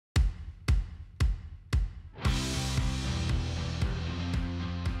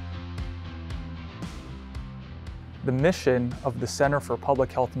The mission of the Center for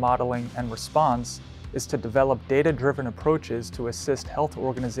Public Health Modeling and Response is to develop data-driven approaches to assist health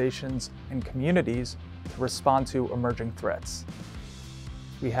organizations and communities to respond to emerging threats.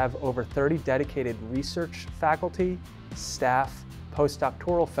 We have over 30 dedicated research faculty, staff,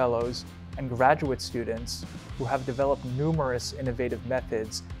 postdoctoral fellows, and graduate students who have developed numerous innovative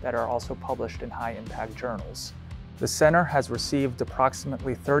methods that are also published in high-impact journals. The center has received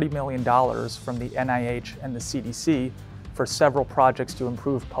approximately $30 million from the NIH and the CDC for several projects to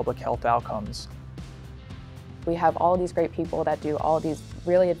improve public health outcomes. We have all these great people that do all these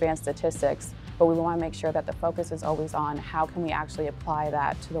really advanced statistics, but we want to make sure that the focus is always on how can we actually apply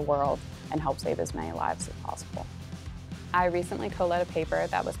that to the world and help save as many lives as possible. I recently co-led a paper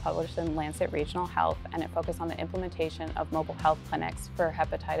that was published in Lancet Regional Health, and it focused on the implementation of mobile health clinics for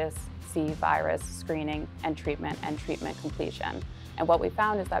hepatitis C virus screening and treatment completion. And what we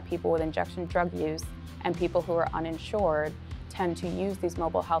found is that people with injection drug use and people who are uninsured tend to use these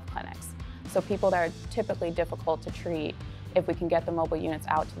mobile health clinics. So people that are typically difficult to treat, if we can get the mobile units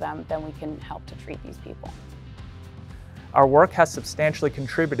out to them, then we can help to treat these people. Our work has substantially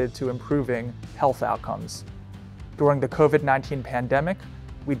contributed to improving health outcomes. During the COVID-19 pandemic,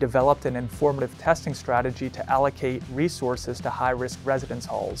 we developed an informative testing strategy to allocate resources to high-risk residence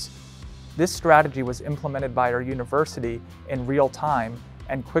halls. This strategy was implemented by our university in real time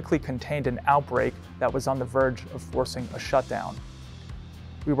and quickly contained an outbreak that was on the verge of forcing a shutdown.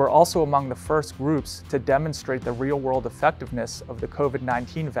 We were also among the first groups to demonstrate the real-world effectiveness of the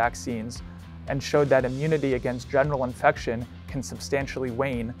COVID-19 vaccines and showed that immunity against general infection can substantially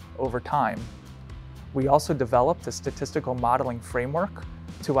wane over time. We also developed a statistical modeling framework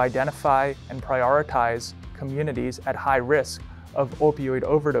to identify and prioritize communities at high risk of opioid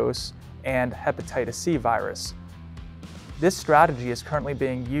overdose and hepatitis C virus. This strategy is currently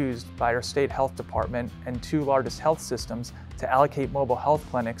being used by our state health department and two largest health systems to allocate mobile health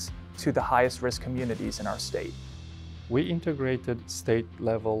clinics to the highest risk communities in our state. We integrated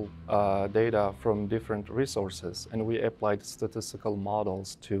state-level data from different resources, and we applied statistical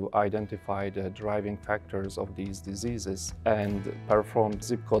models to identify the driving factors of these diseases and performed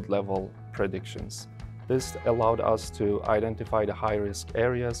zip code level predictions. This allowed us to identify the high-risk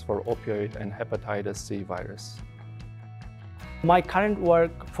areas for opioid and hepatitis C virus. My current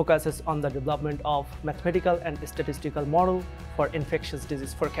work focuses on the development of mathematical and statistical model for infectious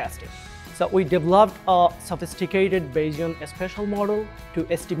disease forecasting. So we developed a sophisticated Bayesian spatial model to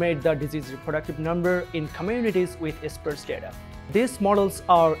estimate the disease reproductive number in communities with sparse data. These models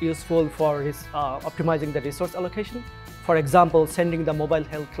are useful for optimizing the resource allocation. For example, sending the mobile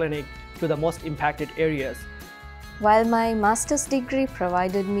health clinic to the most impacted areas. While my master's degree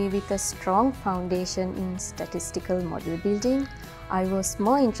provided me with a strong foundation in statistical model building, I was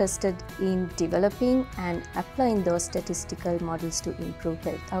more interested in developing and applying those statistical models to improve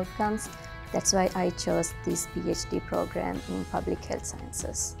health outcomes. That's why I chose this PhD program in public health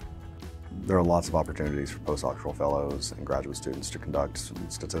sciences. There are lots of opportunities for postdoctoral fellows and graduate students to conduct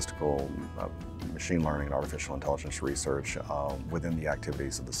statistical, machine learning, and artificial intelligence research within the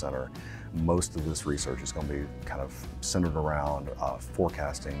activities of the center. Most of this research is going to be kind of centered around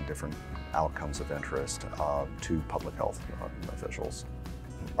forecasting different outcomes of interest to public health officials.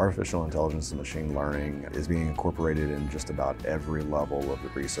 Artificial intelligence and machine learning is being incorporated in just about every level of the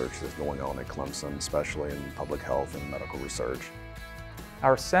research that's going on at Clemson, especially in public health and medical research.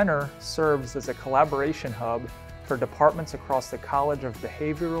 Our center serves as a collaboration hub for departments across the College of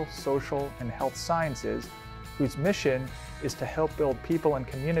Behavioral, Social, and Health Sciences, whose mission is to help build people and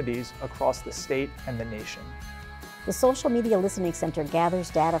communities across the state and the nation. The Social Media Listening Center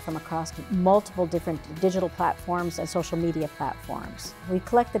gathers data from across multiple different digital platforms and social media platforms. We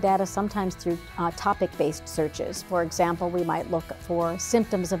collect the data sometimes through topic-based searches. For example, we might look for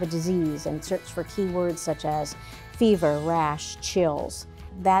symptoms of a disease and search for keywords such as fever, rash, chills.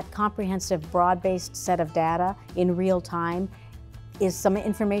 That comprehensive, broad-based set of data in real time is some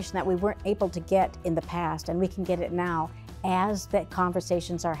information that we weren't able to get in the past, and we can get it now as the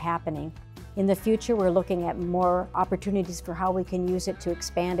conversations are happening. In the future, we're looking at more opportunities for how we can use it to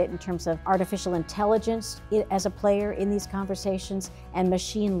expand it in terms of artificial intelligence as a player in these conversations and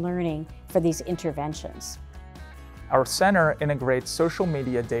machine learning for these interventions. Our center integrates social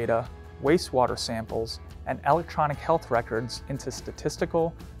media data, wastewater samples, and electronic health records into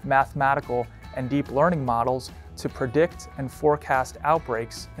statistical, mathematical, and deep learning models to predict and forecast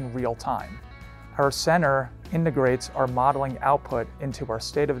outbreaks in real time. Our center integrates our modeling output into our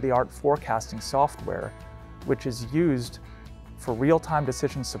state-of-the-art forecasting software, which is used for real-time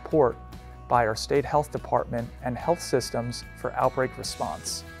decision support by our state health department and health systems for outbreak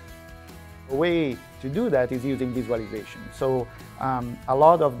response. A way to do that is using visualization. So a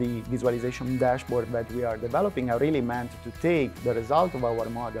lot of the visualization dashboard that we are developing are really meant to take the result of our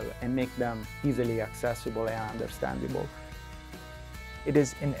model and make them easily accessible and understandable. It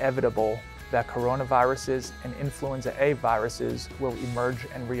is inevitable that coronaviruses and influenza A viruses will emerge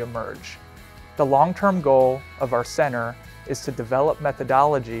and reemerge. The long-term goal of our center is to develop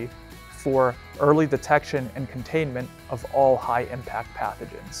methodology for early detection and containment of all high-impact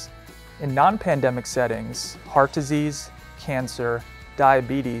pathogens. In non-pandemic settings, heart disease, cancer,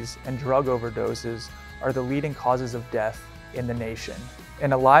 diabetes, and drug overdoses are the leading causes of death in the nation.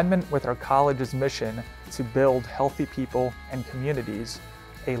 In alignment with our college's mission to build healthy people and communities,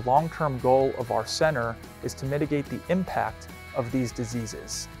 a long-term goal of our center is to mitigate the impact of these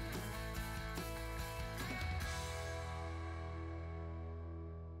diseases.